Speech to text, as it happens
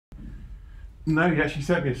No, he actually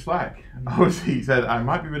sent me a Slack. Obviously, he said I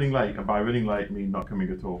might be running late, and by running late, I mean not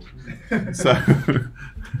coming at all. So,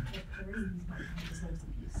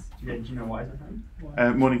 Yeah, do you know why is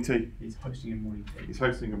that? morning tea. He's hosting a morning tea. He's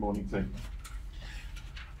hosting a morning tea.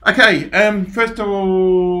 Okay, first of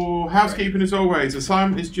all, housekeeping as always.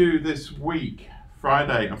 Assignment is due this week,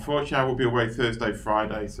 Friday. Unfortunately, I will be away Thursday,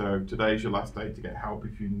 Friday, so today's your last day to get help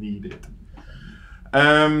if you need it.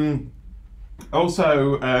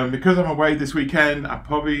 Also, because I'm away this weekend,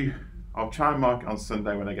 I'll try and mark it on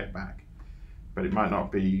Sunday when I get back, but it might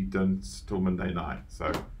not be done till Monday night.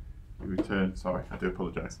 So we return. Sorry, I do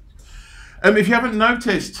apologise. If you haven't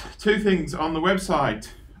noticed, two things on the website.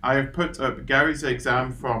 I have put up Gary's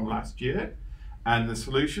exam from last year and the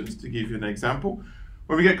solutions to give you an example.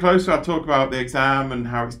 When we get closer, I'll talk about the exam and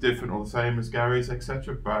how it's different or the same as Gary's,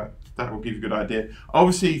 etc. But that will give you a good idea.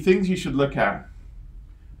 Obviously, things you should look at.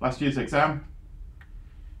 Last year's exam,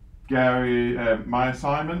 Gary, my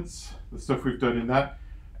assignments, the stuff we've done in that.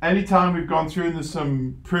 Anytime we've gone through and there's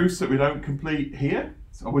some proofs that we don't complete here,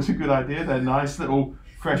 it's always a good idea. They're nice little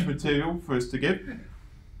fresh material for us to give.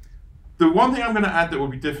 The one thing I'm going to add that will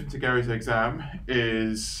be different to Gary's exam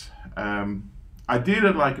is, ideally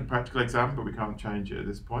I'd like a practical exam, but we can't change it at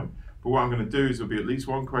this point. But what I'm going to do is there'll be at least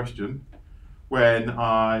one question when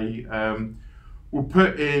I will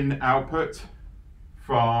put in output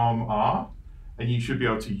from R, and you should be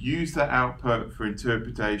able to use that output for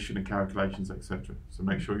interpretation and calculations, etc. So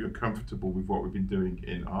make sure you're comfortable with what we've been doing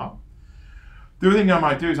in R. The other thing I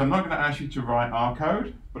might do is I'm not going to ask you to write R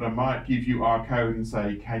code, but I might give you R code and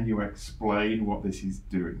say, can you explain what this is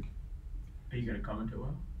doing? Are you going to comment it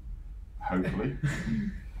well? Hopefully.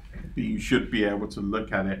 But you should be able to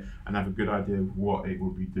look at it and have a good idea of what it will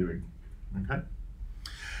be doing. Okay?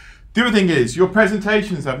 The other thing is, your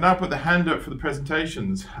presentations, I've now put the hand up for the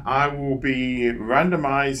presentations. I will be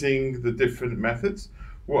randomizing the different methods.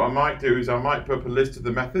 What I might do is I might put up a list of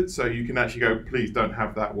the methods so you can actually go, please don't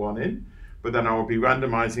have that one in. But then I will be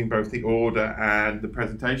randomizing both the order and the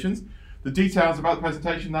presentations. The details about the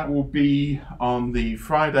presentation, that will be on the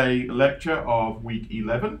Friday lecture of week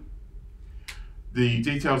 11. The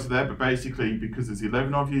details are there, but basically, because there's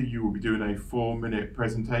 11 of you, you will be doing a 4-minute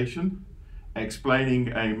presentation explaining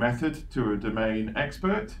a method to a domain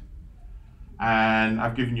expert. And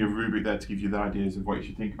I've given you a rubric there to give you the ideas of what you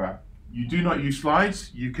should think about. You do not use slides.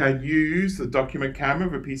 You can use the document camera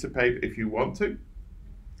of a piece of paper if you want to.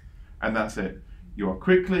 And that's it. You are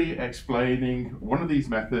quickly explaining one of these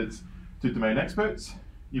methods to domain experts.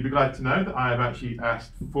 You'll be glad to know that I have actually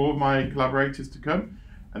asked 4 of my collaborators to come,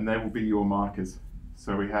 and they will be your markers.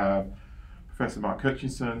 So we have Professor Mark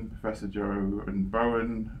Hutchinson, Professor Joe and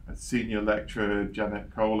Bowen, a senior lecturer, Janet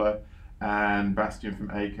Kohler, and Bastian from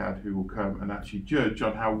ACAD, who will come and actually judge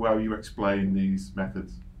on how well you explain these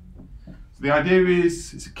methods. So the idea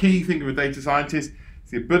is, it's a key thing of a data scientist,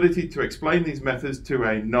 the ability to explain these methods to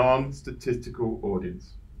a non-statistical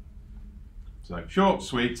audience. So short,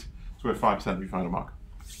 sweet, it's worth 5% of your final mark.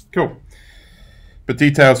 Cool. But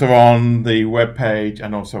details are on the web page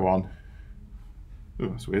and also on, oh,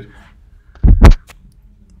 that's weird.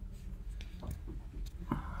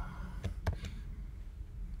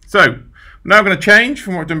 So I'm now going to change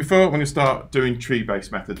from what I've done before. I'm going to start doing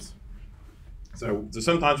tree-based methods. So they're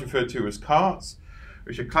sometimes referred to as carts,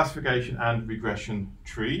 which are classification and regression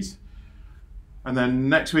trees. And then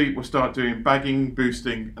next week we'll start doing bagging,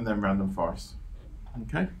 boosting, and then random forests.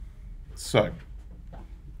 Okay? So,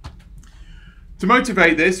 to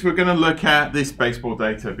motivate this, we're going to look at this baseball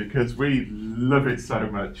data because we love it so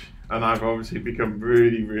much. And I've obviously become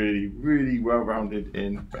really, really, really well-rounded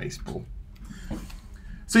in baseball.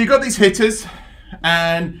 So you've got these hitters,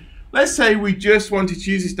 and let's say we just wanted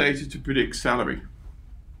to use this data to predict salary.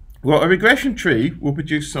 Well, a regression tree will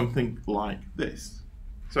produce something like this.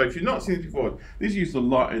 So if you've not seen it before, this is used a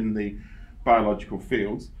lot in the biological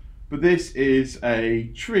fields, but this is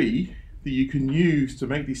a tree that you can use to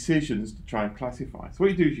make decisions to try and classify. So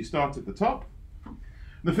what you do is you start at the top. And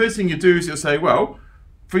the first thing you do is you'll say, well,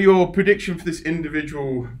 for your prediction for this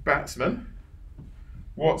individual batsman,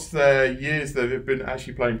 what's their years that they've been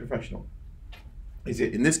actually playing professional? Is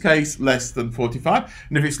it, in this case, less than 45?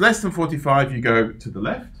 And if it's less than 45, you go to the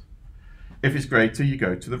left. If it's greater, you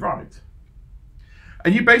go to the right.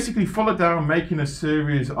 And you basically follow down making a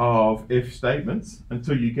series of if statements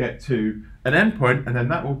until you get to an endpoint, and then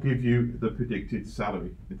that will give you the predicted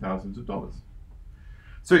salary in thousands of dollars.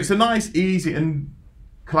 So it's a nice, easy, and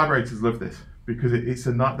collaborators love this because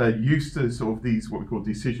they're used to sort of these, what we call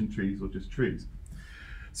decision trees or just trees.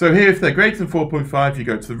 So here, if they're greater than 4.5, you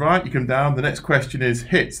go to the right, you come down. The next question is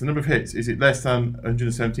hits, the number of hits. Is it less than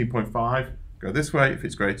 117.5? Go this way. If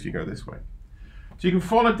it's greater, you go this way. So you can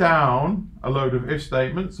follow down a load of if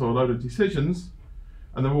statements or a load of decisions,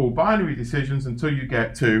 and they're all binary decisions until you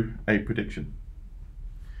get to a prediction.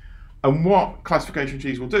 And what classification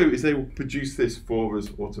trees will do is they will produce this for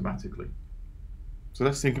us automatically. So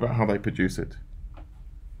let's think about how they produce it.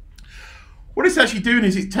 What it's actually doing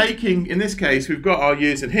is it's taking, in this case, we've got our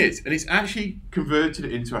years and hits, and it's actually converted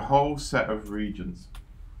it into a whole set of regions.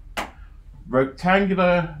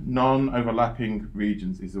 Rectangular, non-overlapping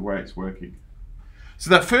regions is the way it's working. So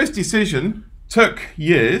that first decision took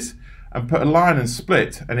years and put a line and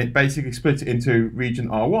split, and it basically split it into region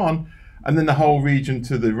R1, and then the whole region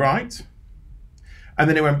to the right. And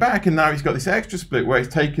then it went back, and now it's got this extra split where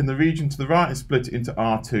it's taken the region to the right and split it into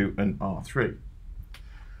R2 and R3.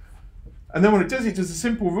 And then what it does a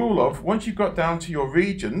simple rule of, once you've got down to your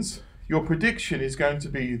regions, your prediction is going to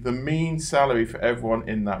be the mean salary for everyone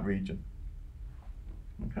in that region.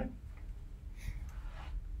 Okay?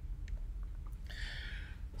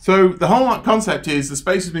 So the whole concept is the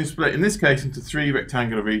space has been split, in this case, into 3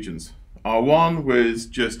 rectangular regions. R1 was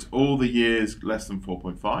just all the years less than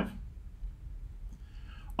 4.5.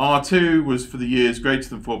 R2 was for the years greater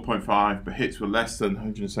than 4.5, but hits were less than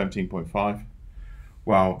 117.5.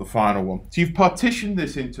 Well, the final one. So you've partitioned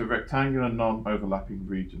this into rectangular non-overlapping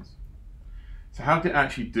regions. So how did it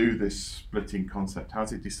actually do this splitting concept?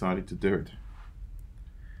 How's it decided to do it?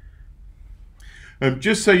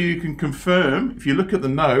 Just so you can confirm, if you look at the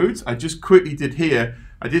nodes, I just quickly did here,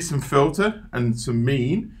 I did some filter and some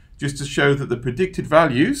mean, just to show that the predicted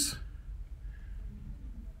values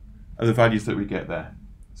are the values that we get there.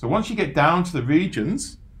 So once you get down to the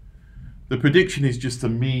regions, the prediction is just the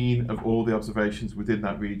mean of all the observations within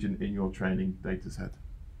that region in your training data set.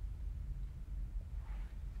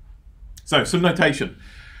 So some notation.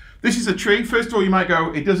 This is a tree. First of all, you might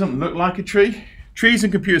go, it doesn't look like a tree. Trees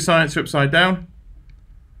in computer science are upside down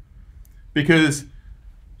because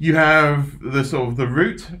you have the sort of the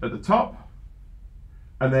root at the top,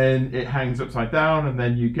 and then it hangs upside down, and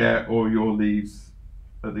then you get all your leaves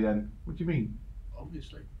at the end. What do you mean?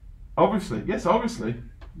 Obviously. Obviously, yes, obviously.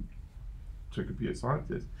 To a computer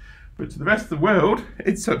scientist. But to the rest of the world,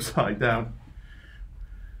 it's upside down.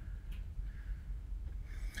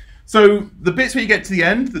 So the bits where you get to the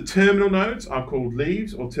end, the terminal nodes, are called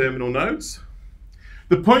leaves or terminal nodes.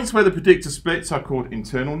 The points where the predictor splits are called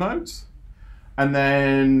internal nodes. And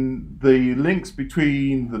then the links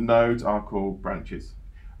between the nodes are called branches.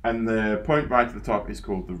 And the point right at the top is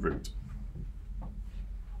called the root.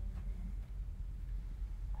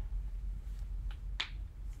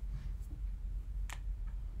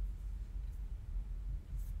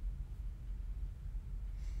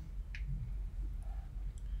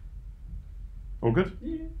 All good?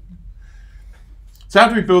 Yeah. So how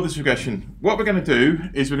do we build this regression? What we're going to do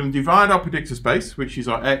is we're going to divide our predictor space, which is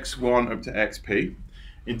our x1 up to xp,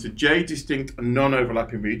 into j distinct and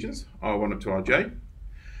non-overlapping regions, r1 up to rj.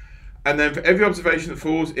 And then for every observation that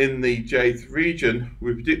falls in the jth region,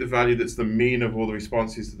 we predict the value that's the mean of all the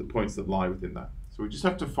responses to the points that lie within that. So we just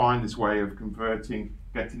have to find this way of converting,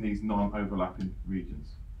 getting these non-overlapping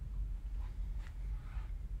regions.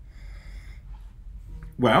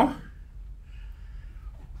 Well,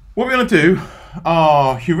 what we're going to do,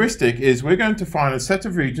 our heuristic, is we're going to find a set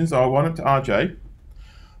of regions, R1 up to Rj,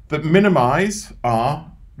 that minimize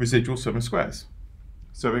our residual sum of squares.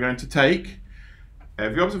 So we're going to take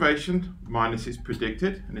every observation minus its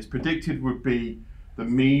predicted, and its predicted would be the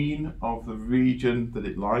mean of the region that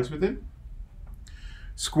it lies within,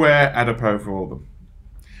 square add up over all of them.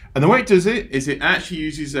 And the way it does it is it actually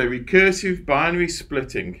uses a recursive binary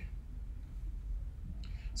splitting.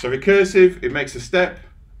 So recursive, it makes a step,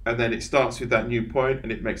 and then it starts with that new point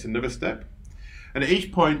and it makes another step. And at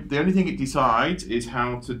each point, the only thing it decides is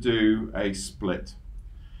how to do a split.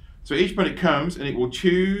 So at each point it comes and it will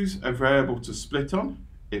choose a variable to split on.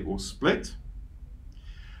 It will split.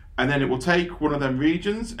 And then it will take one of them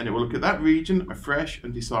regions and it will look at that region afresh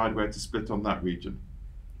and decide where to split on that region.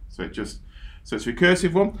 So it's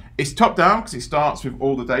recursive one. It's top down because it starts with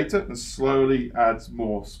all the data and slowly adds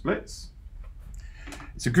more splits.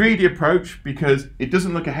 It's a greedy approach because it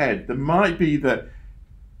doesn't look ahead. There might be that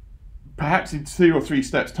perhaps in 2 or 3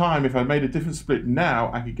 steps time, if I made a different split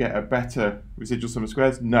now, I could get a better residual sum of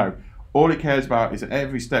squares. No, all it cares about is at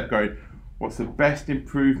every step going, what's the best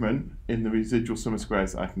improvement in the residual sum of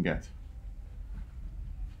squares that I can get?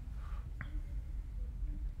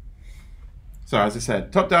 So as I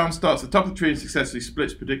said, top down starts at the top of the tree and successfully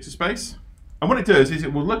splits predictor space. And what it does is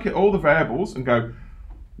it will look at all the variables and go,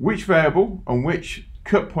 which variable and which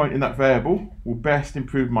cut point in that variable will best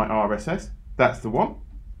improve my RSS. That's the one.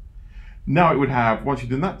 Now it would have, once you've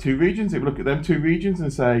done that, 2 regions. It would look at them 2 regions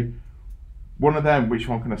and say, one of them, which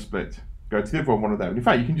one can I split? Go to the other one of them. In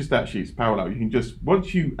fact, you can just actually, it's parallel. You can just,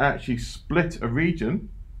 once you actually split a region,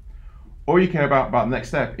 all you care about the next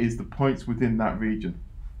step is the points within that region.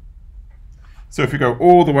 So if we go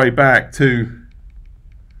all the way back to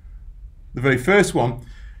the very first one,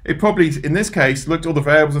 it probably, in this case, looked at all the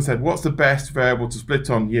variables and said, what's the best variable to split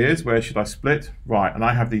on years? Where should I split? Right, and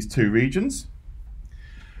I have these two regions.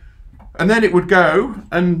 And then it would go,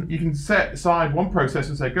 and you can set aside one process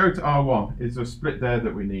and say, go to R1. Is there a split there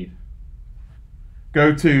that we need?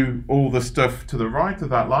 Go to all the stuff to the right of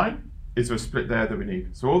that line. Is there a split there that we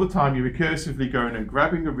need? So all the time you're recursively going and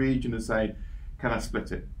grabbing a region and saying, can I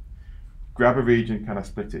split it? Grab a region, can I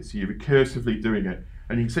split it? So you're recursively doing it.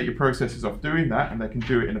 And you can set your processes off doing that, and they can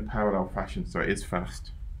do it in a parallel fashion, so it is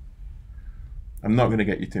fast. I'm not going to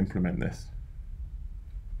get you to implement this.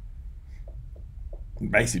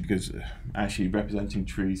 Basically because actually representing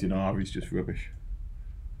trees in R is just rubbish.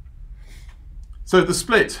 So the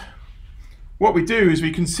split. What we do is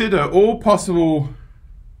we consider all possible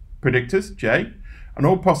predictors, J, and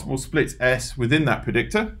all possible splits, S, within that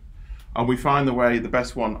predictor, and we find the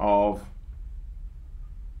best one of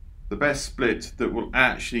the best split that will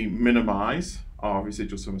actually minimize our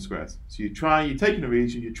residual sum of squares. So you're taking a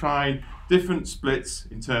region, you're trying different splits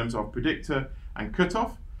in terms of predictor and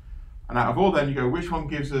cutoff, and out of all them you go, which one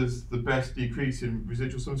gives us the best decrease in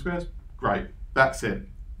residual sum of squares? Great, that's it.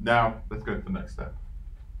 Now let's go to the next step.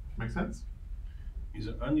 Make sense? Is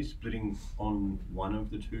it only splitting on one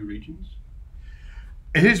of the two regions?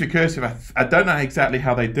 It is recursive. I don't know exactly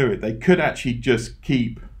how they do it. They could actually just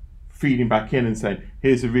keep feeding back in and saying,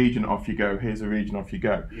 here's a region, off you go, here's a region, off you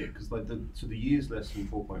go. Yeah, because like so the years less than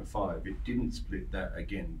 4.5, it didn't split that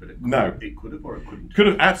again, but it could have or it couldn't. Could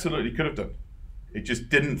have, absolutely could have done. It just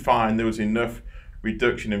didn't find there was enough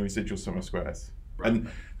reduction in residual sum of squares. Right. And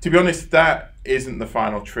to be honest, that isn't the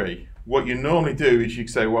final tree. What you normally do is you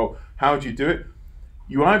say, well, how do you do it?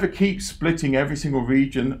 You either keep splitting every single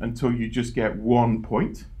region until you just get 1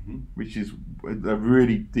 point, which is a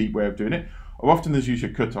really deep way of doing it. Or often there's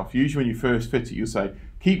usually a cutoff. Usually when you first fit it, you'll say,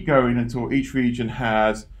 keep going until each region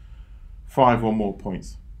has 5 or more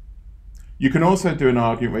points. You can also do an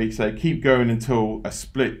argument where you say, keep going until a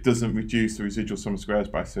split doesn't reduce the residual sum of squares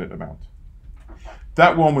by a certain amount.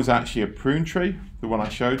 That one was actually a prune tree, the one I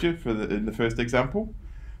showed you in the first example.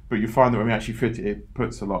 But you find that when we actually fit it, it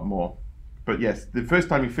puts a lot more. But yes, the first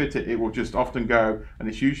time you fit it, it will just often go, and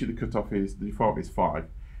it's usually the cutoff is, the default is 5.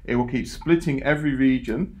 It will keep splitting every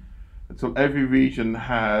region until every region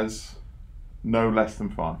has no less than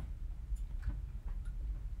 5.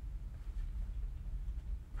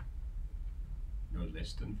 No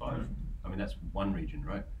less than 5? I mean, that's one region,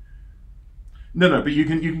 right? No, but you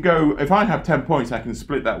can go, if I have 10 points, I can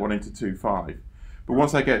split that one into 2, 5. But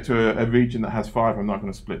once I get to a region that has 5, I'm not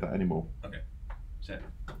going to split that anymore. Okay. So,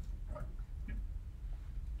 right.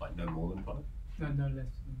 Like no more than 5? No less than.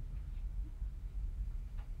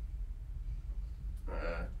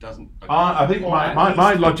 Doesn't. Okay. I think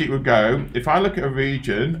my logic would go, if I look at a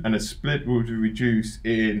region and a split would reduce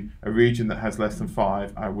in a region that has less than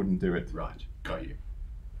 5, I wouldn't do it. Right, got you.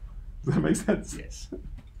 Does that make sense? Yes.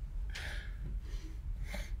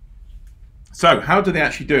 So how do they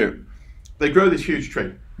actually do it? They grow this huge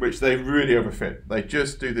tree, which they really overfit. They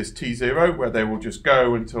just do this T0 where they will just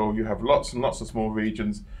go until you have lots and lots of small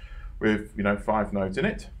regions with 5 nodes in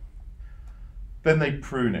it. Then they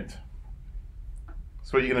prune it.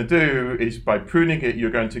 So what you're going to do is by pruning it, you're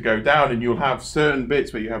going to go down and you'll have certain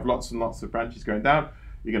bits where you have lots and lots of branches going down.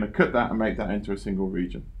 You're going to cut that and make that into a single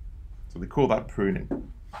region. So they call that pruning.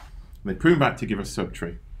 And they prune back to give a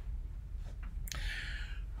subtree.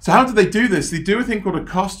 So how do they do this? They do a thing called a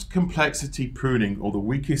cost complexity pruning, or the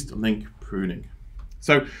weakest link pruning.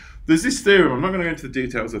 So there's this theorem, I'm not going to go into the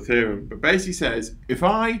details of the theorem, but basically says if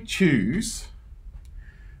I choose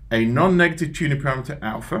a non-negative tuning parameter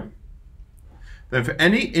alpha, then for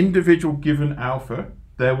any individual given alpha,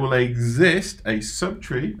 there will exist a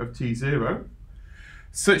subtree of T0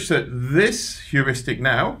 such that this heuristic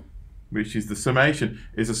now, which is the summation,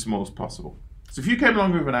 is as small as possible. So if you came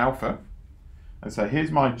along with an alpha and say,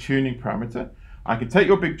 here's my tuning parameter, I can take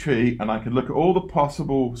your big tree and I can look at all the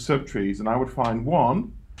possible subtrees and I would find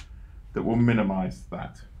one that will minimize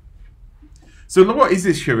that. So what is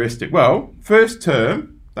this heuristic? Well, first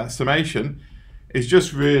term, that summation, is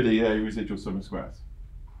just really a residual sum of squares.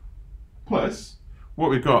 Plus, what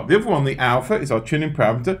we've got, the other one, the alpha, is our tuning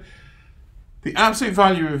parameter. The absolute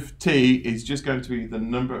value of t is just going to be the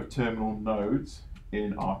number of terminal nodes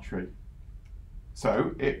in our tree.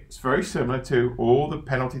 So it's very similar to all the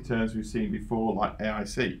penalty terms we've seen before, like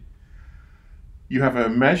AIC. you have a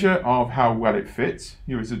measure of how well it fits,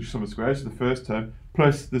 your residual sum of squares is the first term,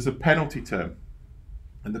 plus there's a penalty term.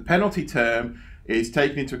 And the penalty term is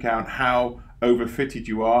taking into account how overfitted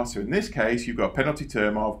you are. So in this case, you've got a penalty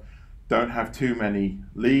term of don't have too many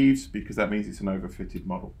leaves, because that means it's an overfitted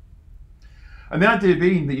model. And the idea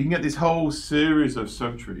being that you can get this whole series of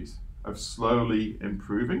subtrees of slowly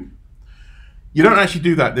improving. You don't actually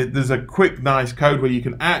do that. There's a quick, nice code where you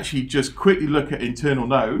can actually just quickly look at internal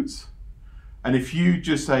nodes. And if you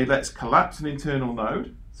just say, let's collapse an internal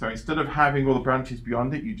node, so instead of having all the branches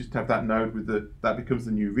beyond it, you just have that node with that becomes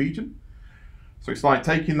the new region. So it's like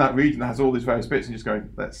taking that region that has all these various bits and just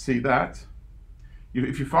going, let's see that.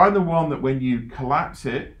 If you find the one that when you collapse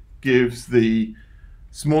it gives the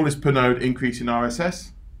smallest per node increase in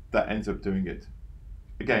RSS, that ends up doing it.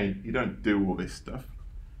 Again, you don't do all this stuff.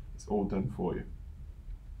 It's all done for you.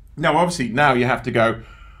 Now, obviously, now you have to go,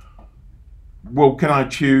 well, can I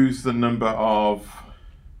choose the number of...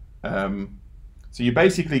 so you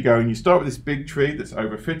basically go and you start with this big tree that's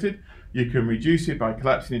overfitted. You can reduce it by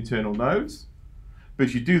collapsing internal nodes. But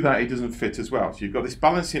as you do that, it doesn't fit as well. So you've got this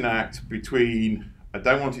balancing act between, I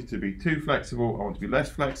don't want it to be too flexible, I want it to be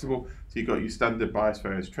less flexible. So you've got your standard bias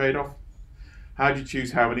variance trade-off. How do you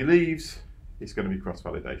choose how many leaves? It's going to be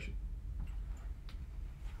cross-validation.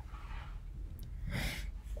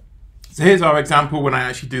 So here's our example when I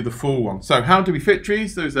actually do the full one. So how do we fit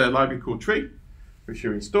trees? There's a library called tree, which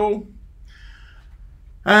you install.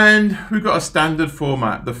 And we've got a standard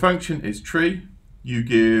format. The function is tree. You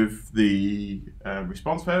give the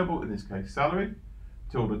response variable, in this case salary,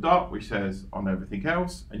 tilde dot, which says on everything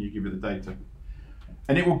else, and you give it the data.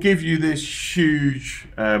 And it will give you this huge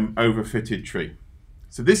overfitted tree.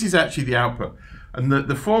 So this is actually the output. And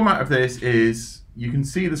the format of this is, you can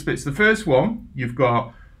see the splits. The first one, you've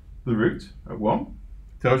got the root at 1.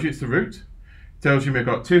 Tells you it's the root. Tells you we've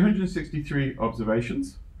got 263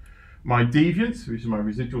 observations. My deviance, which is my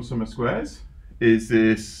residual sum of squares, is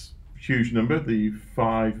this huge number, the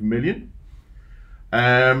 5 million.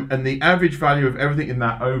 And the average value of everything in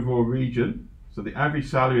that overall region, so the average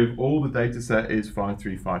salary of all the data set is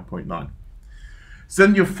 535.9. So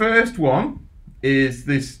then your first one is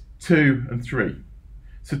this 2 and 3.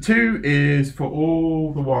 So 2 is for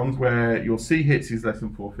all the ones where your C hits is less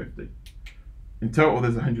than 450. In total,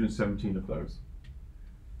 there's 117 of those.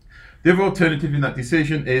 The other alternative in that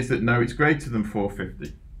decision is that no, it's greater than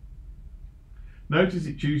 450. Notice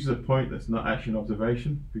it chooses a point that's not actually an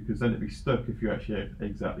observation, because then it'd be stuck if you actually had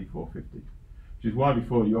exactly 450. Which is why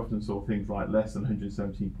before you often saw things like less than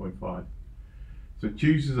 117.5. So it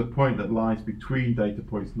chooses a point that lies between data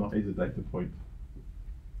points, not is a data point.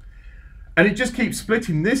 And it just keeps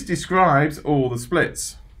splitting. This describes all the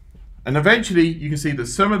splits. And eventually you can see that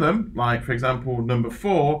some of them, like for example number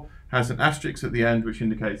 4, has an asterisk at the end which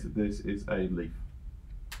indicates that this is a leaf.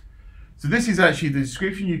 So this is actually the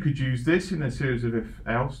description. You could use this in a series of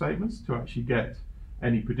if-else statements to actually get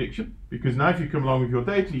any prediction. Because now if you come along with your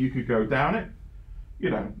data, you could go down it. You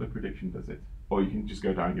know, the prediction does it. Or you can just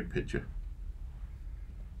go down your picture.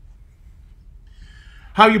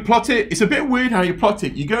 How you plot it, it's a bit weird how you plot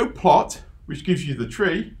it. You go plot, which gives you the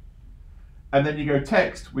tree, and then you go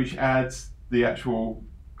text, which adds the actual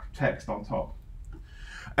text on top.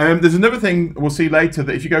 There's another thing we'll see later,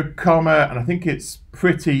 that if you go comma, and I think it's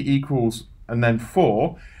pretty equals, and then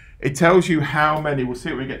 4, it tells you how many, we'll see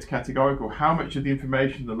it when we get to categorical, how much of the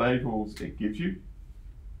information, the labels, it gives you.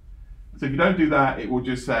 So if you don't do that, it will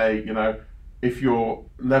just say, you know, if your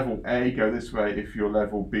level A, go this way, if your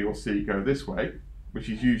level B or C, go this way, which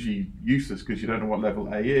is usually useless because you don't know what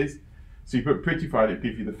level A is. So you put prettified, it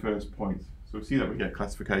gives you the first point. So we'll see that we get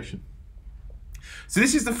classification. So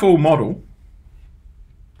this is the full model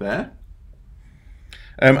there.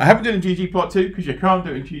 I haven't done a ggplot2 because you can't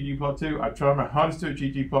do it in ggplot2. I've tried my hardest to do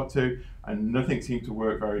it in ggplot2 and nothing seemed to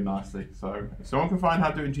work very nicely. So if someone can find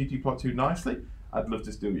how to do it in ggplot2 nicely, I'd love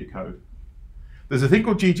to steal your code. There's a thing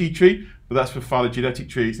called ggtree, but that's for phylogenetic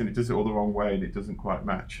trees and it does it all the wrong way and it doesn't quite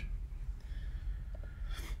match.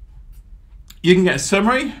 You can get a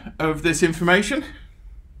summary of this information,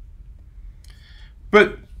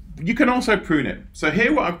 but you can also prune it. So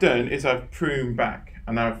here what I've done is I've pruned back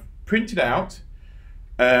and I've printed out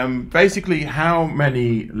basically how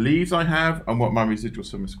many leaves I have and what my residual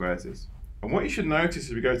sum of squares is. And what you should notice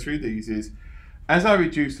as we go through these is, as I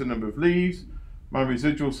reduce the number of leaves, my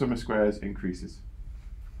residual sum of squares increases.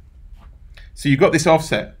 So you've got this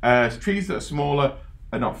offset. Trees that are smaller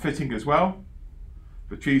are not fitting as well.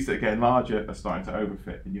 But trees that are getting larger are starting to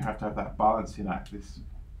overfit, and you have to have that balancing act, this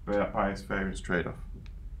bias variance trade-off.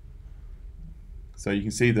 So you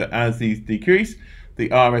can see that as these decrease, the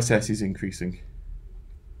RSS is increasing.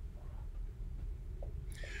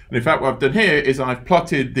 And in fact, what I've done here is I've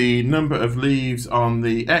plotted the number of leaves on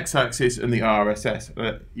the x-axis and the RSS.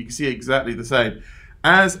 You can see exactly the same.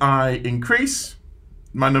 As I increase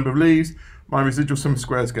my number of leaves, my residual sum of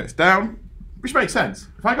squares gets down, which makes sense.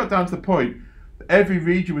 If I got down to the point that every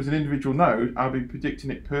region was an individual node, I'll be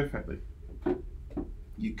predicting it perfectly.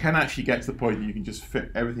 You can actually get to the point that you can just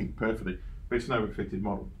fit everything perfectly, but it's an overfitted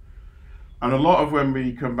model. And a lot of when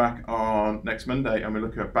we come back on next Monday and we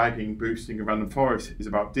look at bagging, boosting, and random forest is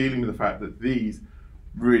about dealing with the fact that these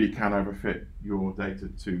really can overfit your data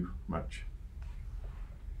too much.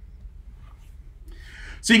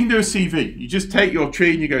 So you can do a CV. You just take your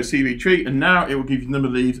tree and you go CV tree, and now it will give you the number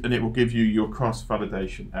of leaves and it will give you your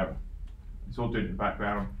cross-validation error. It's all doing it in the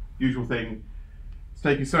background. Usual thing. It's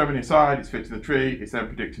taking so many aside, it's fitting the tree, it's then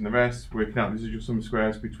predicting the rest, working out the residual sum of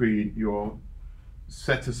squares between your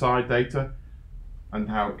set aside data and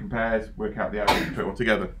how it compares, work out the average, put it all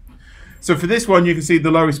together. So for this one, you can see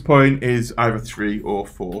the lowest point is either 3 or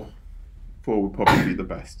 4. 4 would probably be the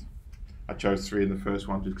best. I chose 3 in the first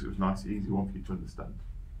one just because it was a nice, easy one for you to understand.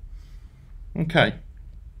 Okay.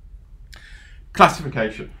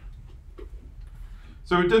 Classification.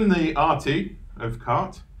 So we've done the RT of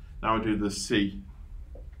cart, now we'll do the C.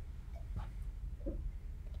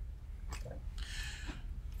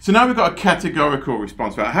 So now we've got a categorical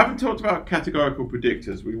response. I haven't talked about categorical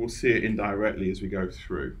predictors. We will see it indirectly as we go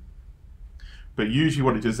through. But usually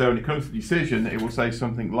what it does, when it comes to decision, it will say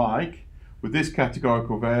something like, with this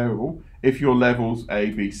categorical variable, if your level's A,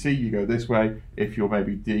 B, C, you go this way. If you're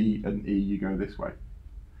maybe D and E, you go this way.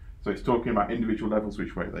 So it's talking about individual levels,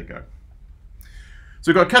 which way they go.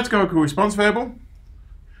 So we've got a categorical response variable.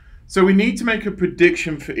 So we need to make a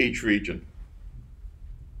prediction for each region.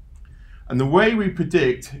 And the way we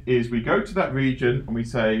predict is we go to that region and we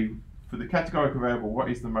say, for the categorical variable, what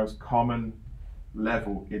is the most common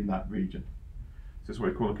level in that region? So this is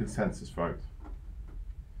what we call a consensus vote.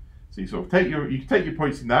 So you sort of take your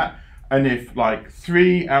points in that, and if like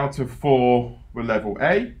 3 out of 4 were level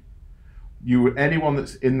A, anyone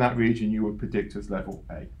that's in that region you would predict as level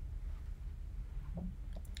A.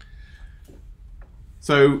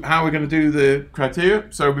 So how we're going to do the criteria?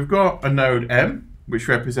 So we've got a node M, which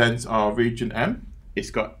represents our region M.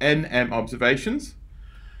 It's got NM observations.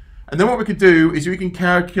 And then what we could do is we can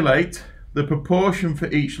calculate the proportion for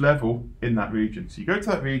each level in that region. So you go to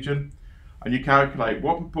that region and you calculate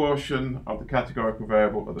what proportion of the categorical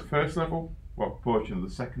variable at the first level, what proportion of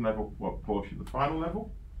the second level, what proportion of the final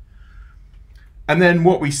level. And then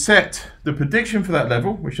what we set the prediction for that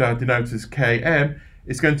level, which I denote as Km,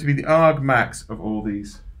 is going to be the argmax of all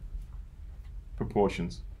these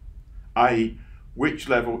proportions, i.e. which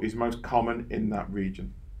level is most common in that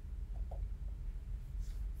region.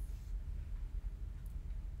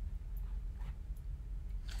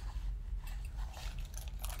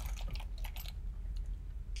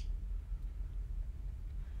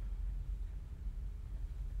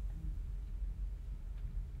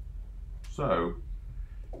 So,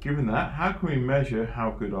 given that, how can we measure how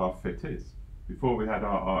good our fit is? Before we had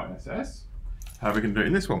our RSS, how are we going to do it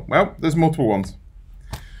in this one? Well, there's multiple ones.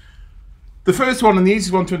 The first one and the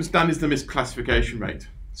easiest one to understand is the misclassification rate.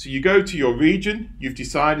 So you go to your region, you've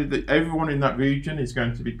decided that everyone in that region is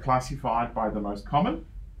going to be classified by the most common.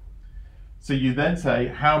 So you then say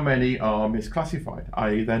how many are misclassified,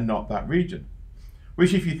 i.e. they're not that region.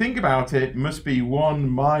 Which if you think about it, must be 1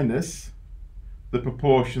 minus the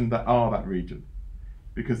proportion that are that region.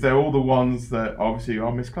 Because they're all the ones that obviously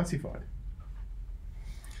are misclassified.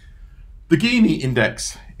 The Gini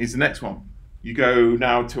index is the next one. You go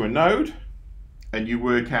now to a node, and you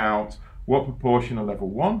work out what proportion are level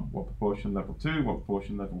 1, what proportion level 2, what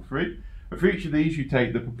proportion level 3. And for each of these, you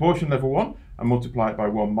take the proportion level 1 and multiply it by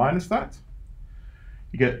 1 minus that.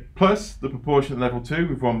 You get plus the proportion level 2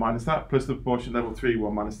 with 1 minus that, plus the proportion level 3,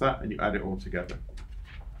 1 minus that, and you add it all together.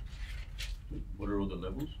 What are all the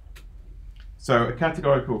levels? So a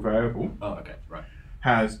categorical variable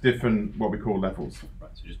has different, what we call levels. Right,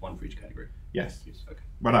 so just one for each category? Yes. Yes, okay.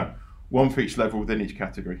 Well, no, one for each level within each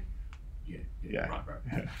category. Yeah. Right.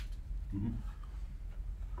 Yeah. Mm-hmm.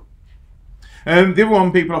 The other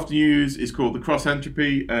one people often use is called the cross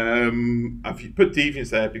entropy. I've put deviance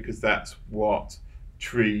there because that's what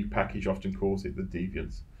tree package often calls it, the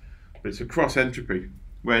deviance. But it's a cross entropy,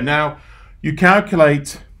 where now you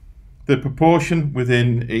calculate the proportion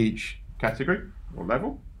within each category or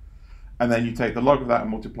level, and then you take the log of that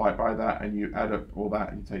and multiply it by that, and you add up all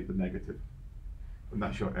that and you take the negative. And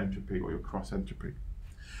that's your entropy or your cross entropy.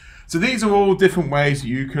 So these are all different ways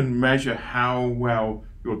you can measure how well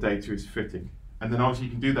your data is fitting. And then obviously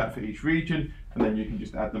you can do that for each region, and then you can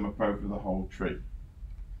just add them up over the whole tree.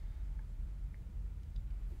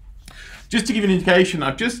 Just to give you an indication,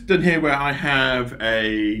 I've just done here where I have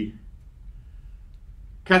a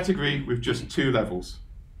category with just 2 levels.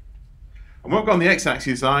 And what I've got on the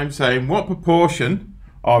x-axis, I'm saying what proportion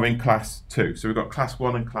are in class 2. So we've got class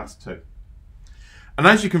 1 and class 2. And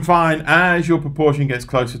as you can find, as your proportion gets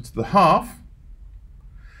closer to the half,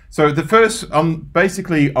 so the first,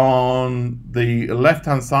 basically on the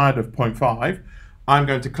left-hand side of 0.5, I'm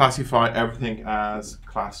going to classify everything as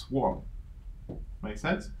class 1. Make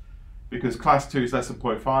sense? Because class 2 is less than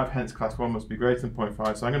 0.5, hence class 1 must be greater than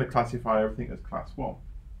 0.5, so I'm going to classify everything as class 1.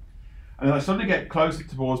 And then as you get closer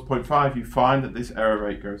towards 0.5, you find that this error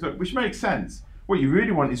rate goes up, which makes sense. What you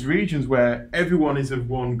really want is regions where everyone is of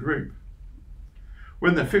one group.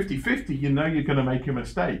 When they're 50-50, you know you're going to make a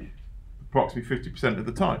mistake, approximately 50% of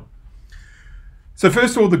the time. So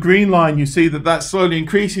first of all, the green line, you see that slowly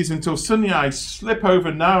increases until suddenly I slip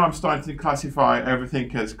over. Now I'm starting to classify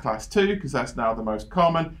everything as class 2 because that's now the most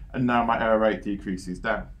common, and now my error rate decreases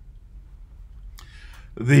down.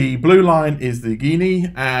 The blue line is the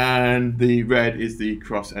Gini and the red is the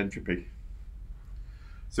cross entropy.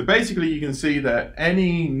 So basically you can see that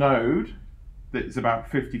any node that is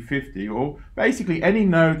about 50-50, or basically any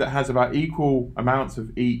node that has about equal amounts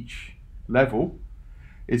of each level,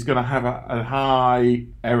 is going to have a high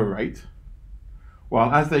error rate,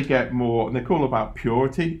 while as they get more, and they call about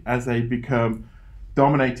purity, as they become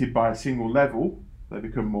dominated by a single level, they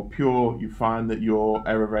become more pure, you find that your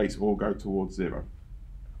error rates all go towards 0.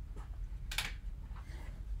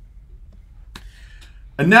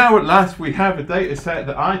 And now at last we have a data set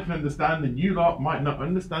that I can understand and you lot might not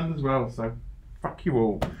understand as well, so fuck you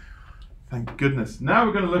all. Thank goodness. Now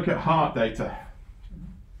we're going to look at heart data.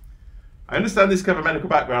 I understand this cover medical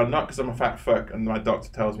background, not because I'm a fat fuck and my doctor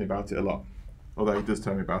tells me about it a lot, although he does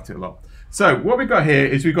tell me about it a lot. So what we've got here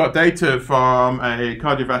is we've got data from a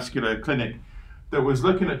cardiovascular clinic that was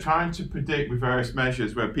looking at trying to predict with various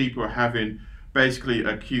measures where people are having basically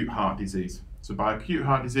acute heart disease. So by acute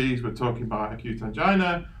heart disease, we're talking about acute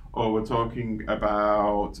angina, or we're talking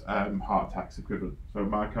about heart attacks equivalent, so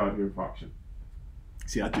myocardial infarction.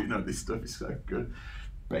 See, I do know this stuff is so good.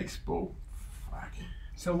 Baseball. Fuck.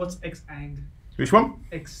 So what's X-ang? Which one?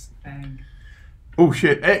 X-ang. Oh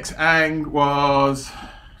shit, X-ang was...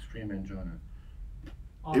 Extreme angina.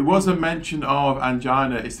 It was a mention of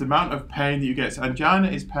angina. It's the amount of pain that you get. So angina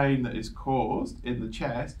is pain that is caused in the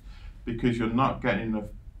chest because you're not getting enough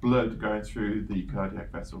blood going through the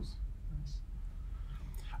cardiac vessels. Nice.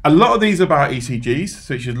 A lot of these are about ECGs,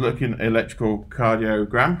 so you should look in electrical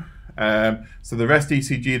cardiogram. So the rest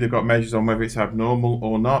ECG, they've got measures on whether it's abnormal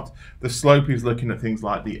or not. The slope is looking at things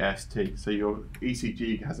like the ST. So your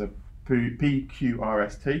ECG has a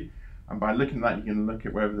PQRST, and by looking at that, you can look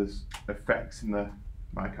at whether there's effects in the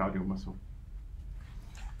myocardial muscle.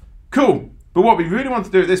 Cool. But what we really want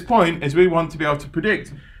to do at this point is we want to be able to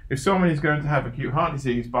predict if someone is going to have acute heart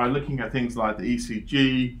disease by looking at things like the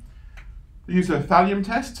ECG. They use a thallium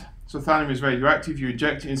test. So thallium is radioactive. You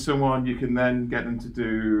inject it in someone, you can then get them to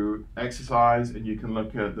do exercise, and you can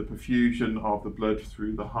look at the perfusion of the blood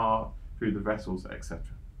through the heart, through the vessels, etc.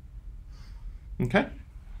 Okay?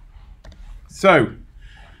 So,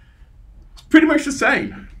 it's pretty much the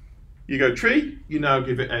same. You go tree, you now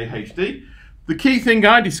give it AHD. The key thing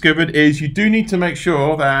I discovered is you do need to make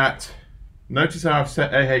sure that, notice how I've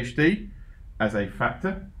set AHD as a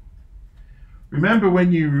factor. Remember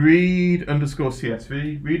when you read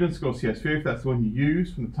 _CSV, read _CSV, if that's the one you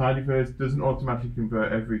use from the tidyverse, doesn't automatically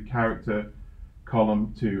convert every character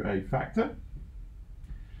column to a factor.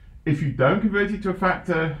 If you don't convert it to a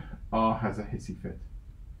factor, R has a hissy fit.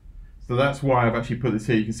 So that's why I've actually put this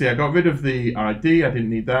here. You can see I got rid of the ID, I didn't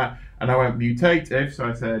need that, and I went mutate if, so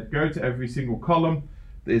I said go to every single column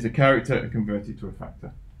that is a character and convert it to a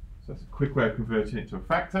factor. So that's a quick way of converting it to a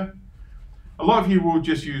factor. A lot of you will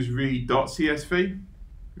just use read.csv.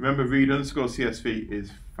 Remember, read _CSV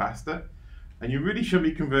is faster. And you really shouldn't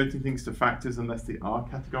be converting things to factors unless they are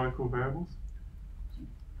categorical variables.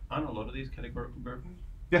 Aren't a lot of these categorical variables?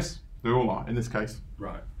 Yes, they all are in this case.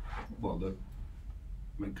 Right. Well,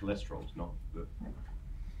 cholesterol's not.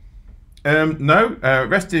 No,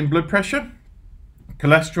 resting blood pressure,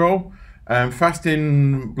 cholesterol,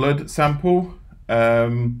 fasting blood sample,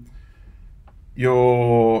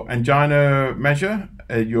 your angina measure,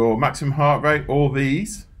 your maximum heart rate, all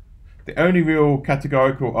these. The only real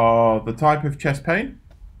categorical are the type of chest pain,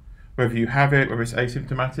 whether you have it, whether it's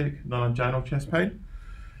asymptomatic, non-anginal chest pain.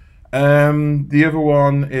 The other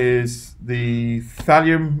one is the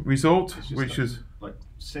thallium result, which is like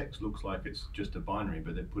sex looks like it's just a binary,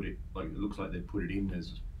 but they put it like it looks like they put it in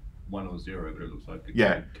as 1 or 0, but it looks like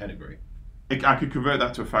a category. I could convert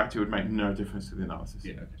that to a factor. It would make no difference to the analysis.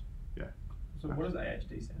 Yeah. Okay. Yeah. So what does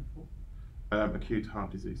AHD stand for? Acute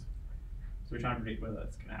heart disease. So we're trying to predict whether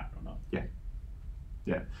that's going to happen or not.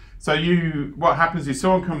 Yeah. So what happens is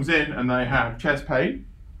someone comes in and they have chest pain,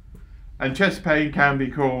 and chest pain can be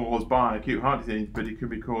caused by acute heart disease, but it can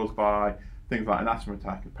be caused by things like an asthma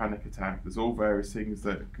attack, a panic attack. There's all various things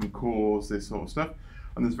that can cause this sort of stuff,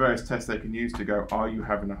 and there's various tests they can use to go, are you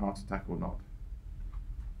having a heart attack or not?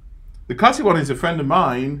 The classic one is a friend of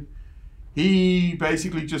mine. He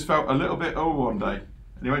basically just felt a little bit ill one day,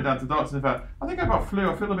 and he went down to the doctor and felt, I think I've got flu,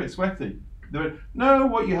 I feel a bit sweaty. They went, no,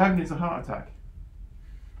 what you're having is a heart attack.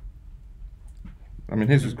 I mean,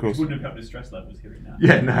 his was caused. Wouldn't have helped his stress levels hearing that.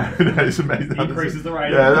 Yeah, no, it's amazing. It increases the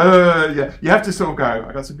rate. Yeah, you have to sort of go,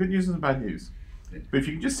 I got some good news and some bad news. But if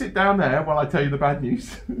you can just sit down there while I tell you the bad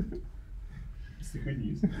news. It's the good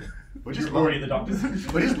news. We're You're already at the doctor's.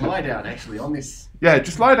 We'll just lie down actually on this. Yeah,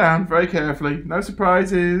 just lie down very carefully. No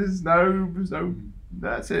surprises, no,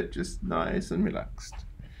 that's it, just nice and relaxed.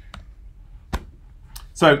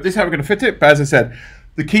 So this is how we're going to fit it, but as I said,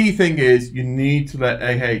 the key thing is you need to let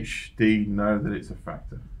AHD know that it's a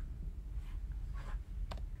factor.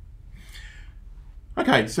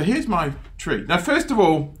 Okay, so here's my tree. Now, first of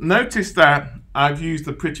all, notice that I've used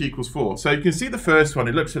the pretty equals 4. So you can see the first one,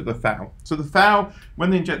 it looks at the thal. So the thal, when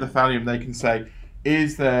they inject the thallium, they can say,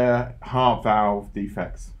 is there heart valve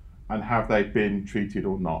defects? And have they been treated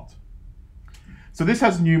or not? So this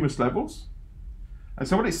has numerous levels. And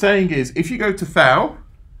so what it's saying is, if you go to thal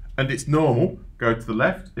and it's normal, go to the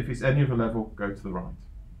left. If it's any other level, go to the right.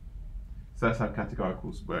 So that's how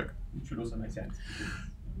categoricals work. Which would also make sense.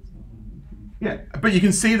 Yeah, but you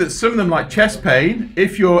can see that some of them, like chest pain,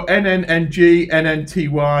 if you're NNNG,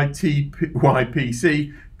 NNTY,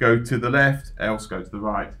 TYPC, go to the left, else go to the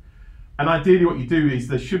right. And ideally what you do is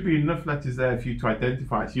there should be enough letters there for you to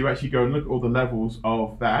identify it. So you actually go and look at all the levels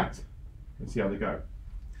of that and see how they go.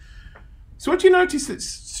 So what do you notice that's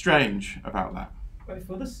strange about that? Wait,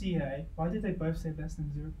 for the CA, why did they both say less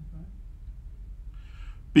than 0.5?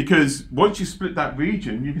 Because once you split that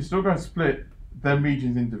region, you can still go and split them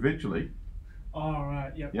regions individually. Oh,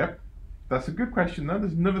 right, yep. Yep. That's a good question though.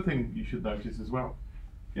 There's another thing you should notice as well.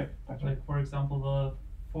 Yep. Like for example, the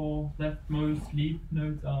 4 leftmost lead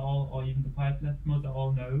nodes are all, or even the 5 leftmost are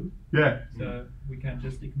all no. Yeah. So we can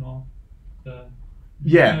just ignore the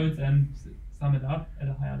Yeah. nodes and sum it up at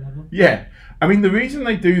a higher level. Yeah. I mean, the reason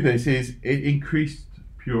they do this is it increased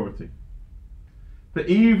purity. But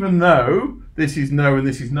even though this is no and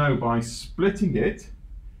this is no, by splitting it,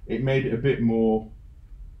 it made it a bit more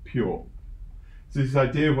pure. So this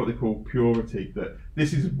idea of what they call purity, that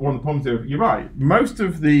this is one of the problems there. You're right. Most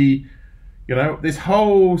of the, this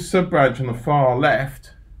whole sub-branch on the far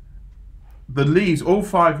left, the leaves, all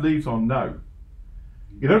 5 leaves are no.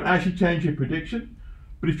 You don't actually change your prediction,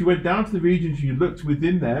 but if you went down to the regions and you looked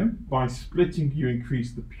within them, by splitting you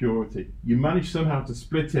increase the purity. You manage somehow to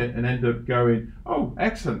split it and end up going, oh,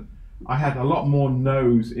 excellent. I had a lot more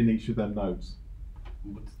no's in each of them nodes.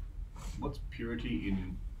 What's purity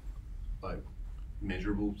in like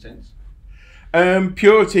measurable sense?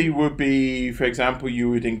 Purity would be, for example,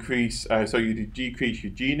 you would increase, so you'd decrease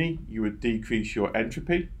your Gini, you would decrease your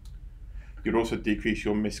entropy, you'd also decrease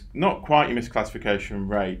your not quite your misclassification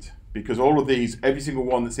rate, because all of these, every single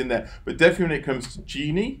one that's in there, but definitely when it comes to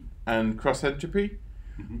Gini and cross entropy,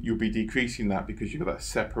 you'll be decreasing that because you've got that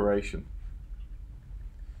separation.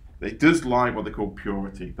 It does like what they call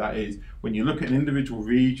purity. That is, when you look at an individual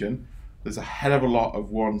region, there's a hell of a lot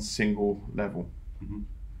of one single level.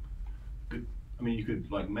 But, I mean, you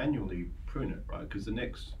could like manually prune it, right? Because the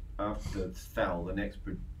next, after thal, the next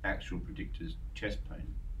actual predictor is chest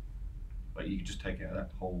pain. Like you could just take out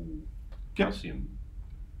that whole calcium.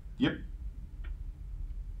 Yep.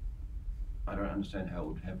 I don't understand how it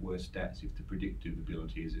would have worse stats if the predictive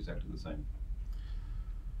ability is exactly the same.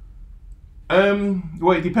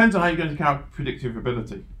 Well, it depends on how you're going to count predictive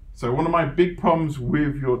ability. So one of my big problems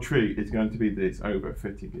with your tree is going to be this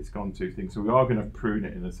overfitting. It's gone too thin. So we are going to prune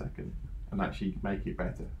it in a second and actually make it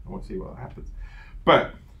better. And we'll see what happens.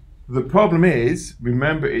 But the problem is,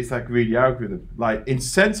 remember, it's that greedy algorithm. Like, in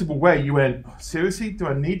sensible way, you went, oh, seriously, do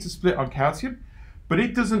I need to split on calcium? But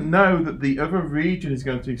it doesn't know that the other region is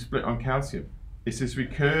going to be split on calcium. It's this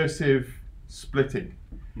recursive splitting.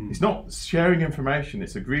 It's not sharing information,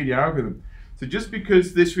 it's a greedy algorithm. So just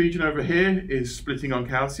because this region over here is splitting on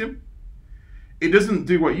calcium, it doesn't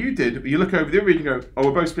do what you did, but you look over the other region and go, oh,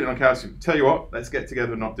 we're both splitting on calcium. Tell you what, let's get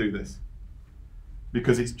together and not do this.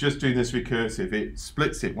 Because it's just doing this recursive, it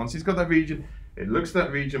splits it. Once it's got that region, it looks at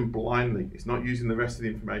that region blindly. It's not using the rest of the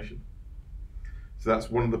information. So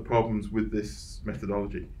that's one of the problems with this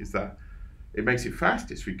methodology, is that it makes it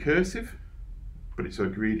fast, it's recursive, but it's a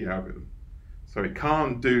greedy algorithm. So it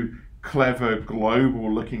can't do clever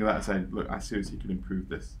global looking at that and saying, look, I seriously can improve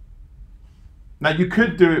this. Now you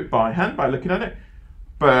could do it by hand, by looking at it,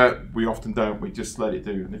 but we often don't. We just let it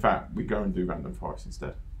do. And in fact, we go and do random forest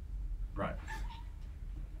instead. Right.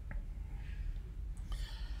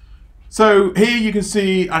 So here you can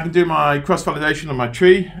see I can do my cross-validation on my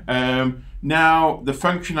tree. Now the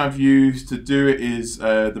function I've used to do it is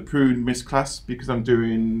the prune misclass, because I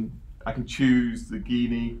can choose the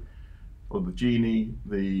Gini or the Gini,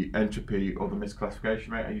 the entropy or the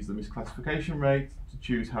misclassification rate. I use the misclassification rate to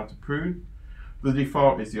choose how to prune. The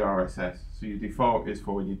default is the RSS. So your default is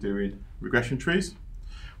for when you're doing regression trees.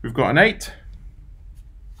 We've got an 8,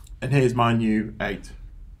 and here's my new 8.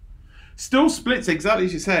 Still splits exactly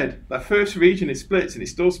as you said. That first region it splits, and it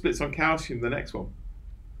still splits on calcium the next one.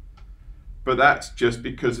 But that's just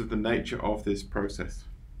because of the nature of this process.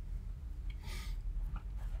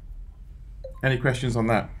 Any questions on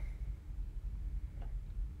that?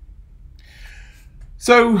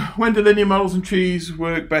 So when do linear models and trees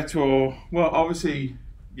work better? Or, well, obviously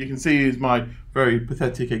you can see is my very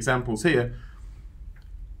pathetic examples here.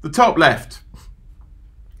 The top left,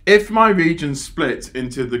 if my region splits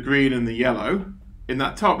into the green and the yellow, in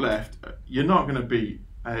that top left, you're not going to beat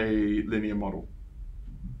a linear model.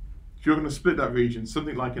 If you're going to split that region,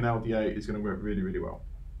 something like an LDA is going to work really, really well.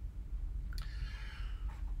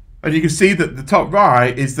 And you can see that the top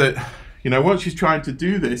right is that, once you're trying to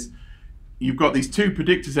do this, you've got these two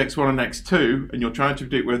predictors, X1 and X2, and you're trying to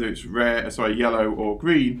predict whether it's yellow or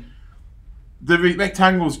green. The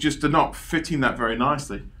rectangles just are not fitting that very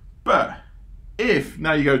nicely. But if,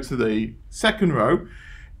 now you go to the second row,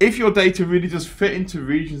 if your data really does fit into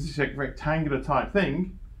regions, this rectangular type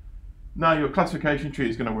thing, now your classification tree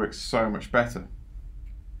is going to work so much better.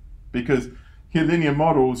 Because your linear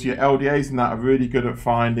models, your LDAs and that are really good at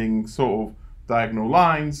finding sort of diagonal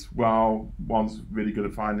lines, while one's really good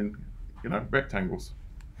at finding rectangles.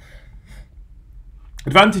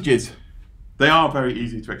 Advantages. They are very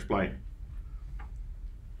easy to explain.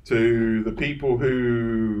 To the people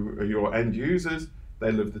who are your end users,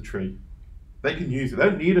 they love the tree. They can use it. They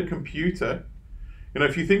don't need a computer.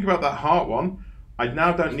 If you think about that heart one, I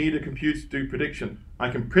now don't need a computer to do prediction.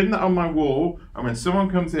 I can print that on my wall, and when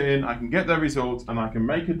someone comes in, I can get their results, and I can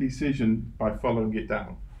make a decision by following it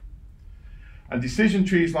down. And decision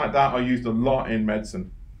trees like that are used a lot in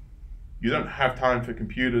medicine. You don't have time for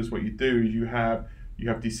computers. What you do is you have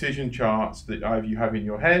decision charts that either you have in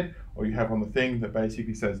your head or you have on the thing that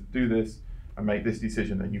basically says, do this and make this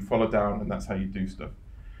decision, and you follow down, and that's how you do stuff.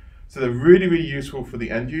 So they're really, really useful for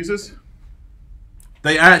the end users.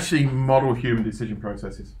 They actually model human decision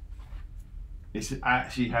processes. It's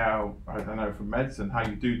actually how, I don't know, from medicine, how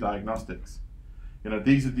you do diagnostics.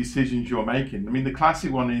 These are decisions you're making. I mean, the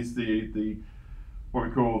classic one is the what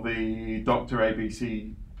we call the Dr.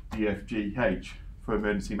 ABC DFGH for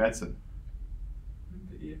emergency medicine.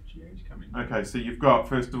 The EFGH coming. Okay, so you've got,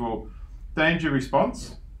 first of all, danger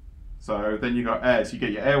response. So then you've got air, so you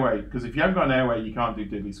get your airway, because if you haven't got an airway, you can't do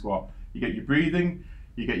diddly squat. You get your breathing,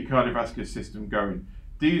 you get your cardiovascular system going.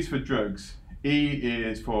 D is for drugs, E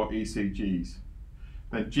is for ECGs.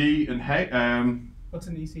 Then G and H, What's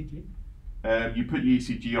an ECG? you put your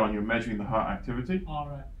ECG on, you're measuring the heart activity. All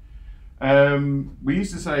right. We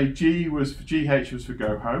used to say GH was for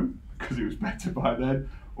go home, because it was better by then,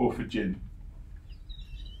 or for gin.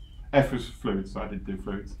 F was for fluids, so I did do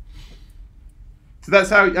fluids. So that's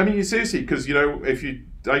how, you seriously, because I used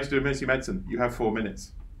to do emergency medicine, you have 4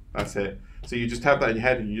 minutes. That's it. So you just have that in your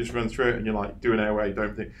head and you just run through it and you're like, do an airway,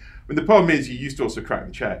 don't think. The problem is you used to also crack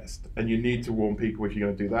the chest, and you need to warn people if you're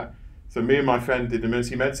going to do that. So me and my friend did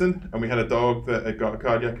emergency medicine, and we had a dog that had got a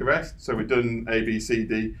cardiac arrest. So we'd done A, B, C,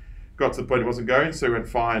 D, got to the point it wasn't going, so we went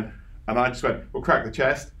fine. And I just went, we'll crack the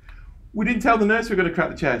chest. We didn't tell the nurse we were going to crack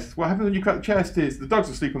the chest. What happens when you crack the chest is the dog's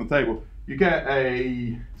asleep on the table. You get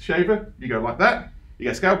a shaver, you go like that. You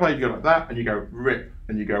get a scalpel, you go like that, and you go rip,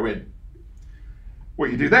 and you go in. What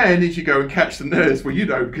you do then is you go and catch the nurse. Well, you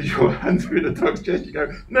don't, because your hands are in the dog's chest. You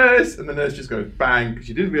go, nurse, and the nurse just goes bang, because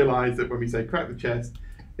you didn't realise that when we say crack the chest,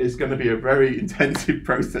 it's going to be a very intensive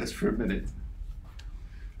process for a minute.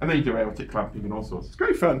 And then you do aortic clamping and all sorts. It's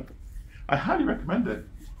great fun. I highly recommend it.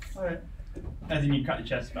 All right. As in you cut your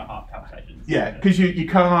chest about heart palpitations. Yeah, because you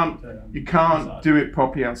can't do it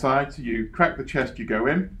properly outside. So you crack the chest, you go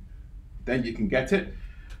in, then you can get it.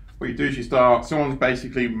 What you do is someone's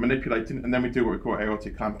basically manipulating, and then we do what we call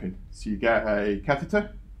aortic clamping. So you get a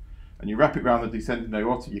catheter, and you wrap it around the descending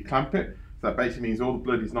aorta, you clamp it. So that basically means all the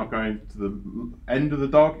blood is not going to the end of the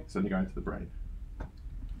dog, it's only going to the brain.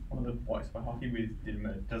 one of the boys by hockey with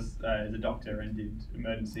did does the doctor and did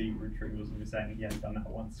emergency retrievals and was saying he has done that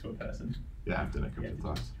once to a person. Yeah, I've done it a couple Yeah, of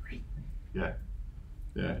times. Yeah,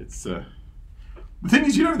 yeah. It's the thing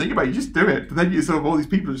is, you don't think about it, you just do it, but then you sort of all these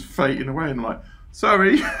people just fading away, and I'm like,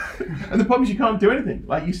 sorry. And the problem is you can't do anything.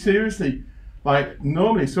 Like you seriously, like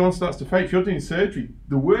normally if someone starts to fade, if you're doing surgery,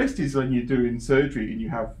 the worst is when you're doing surgery and you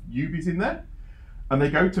have UVs in there, and they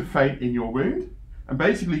go to faint in your wound, and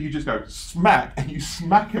basically you just go smack, and you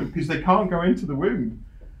smack them because they can't go into the wound.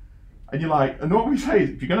 And you're like, and what we say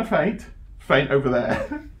is, if you're going to faint over there.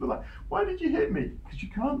 They're like, why did you hit me? Because you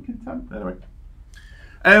can't contaminate.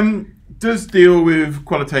 Anyway, does deal with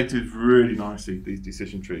qualitative really nicely, these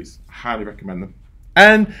decision trees. Highly recommend them.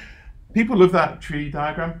 And people love that tree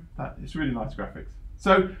diagram. It's really nice graphics.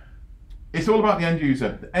 So it's all about the end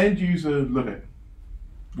user. The end user love it.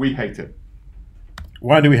 We hate it.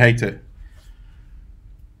 Why do we hate it?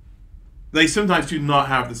 They sometimes do not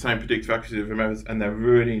have the same predictive accuracy of remembers, and they're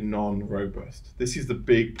really non-robust. This is the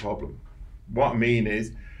big problem. What I mean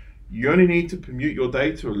is, you only need to permute your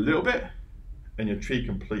data a little bit, and your tree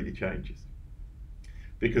completely changes.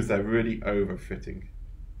 Because they're really overfitting.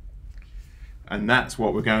 And that's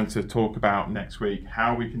what we're going to talk about next week.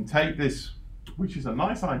 How we can take this, which is a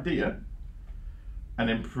nice idea, and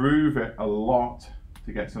improve it a lot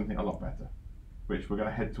to get something a lot better. Which we're going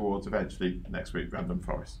to head towards eventually next week, Random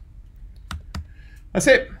Forest. That's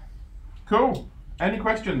it. Cool. Any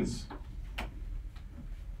questions?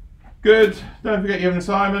 Good. Don't forget you have an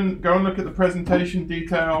assignment. Go and look at the presentation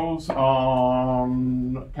details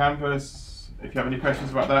on Canvas. If you have any questions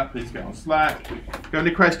about that, please get on Slack. If you have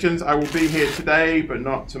any questions, I will be here today, but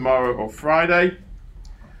not tomorrow or Friday.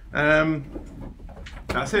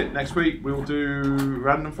 That's it. Next week we will do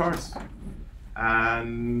Random Forest.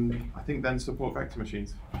 And I think then support vector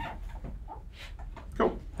machines.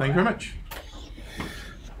 Cool. Thank you very much.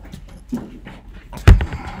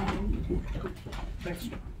 Thanks.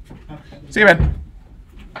 See you, Ben.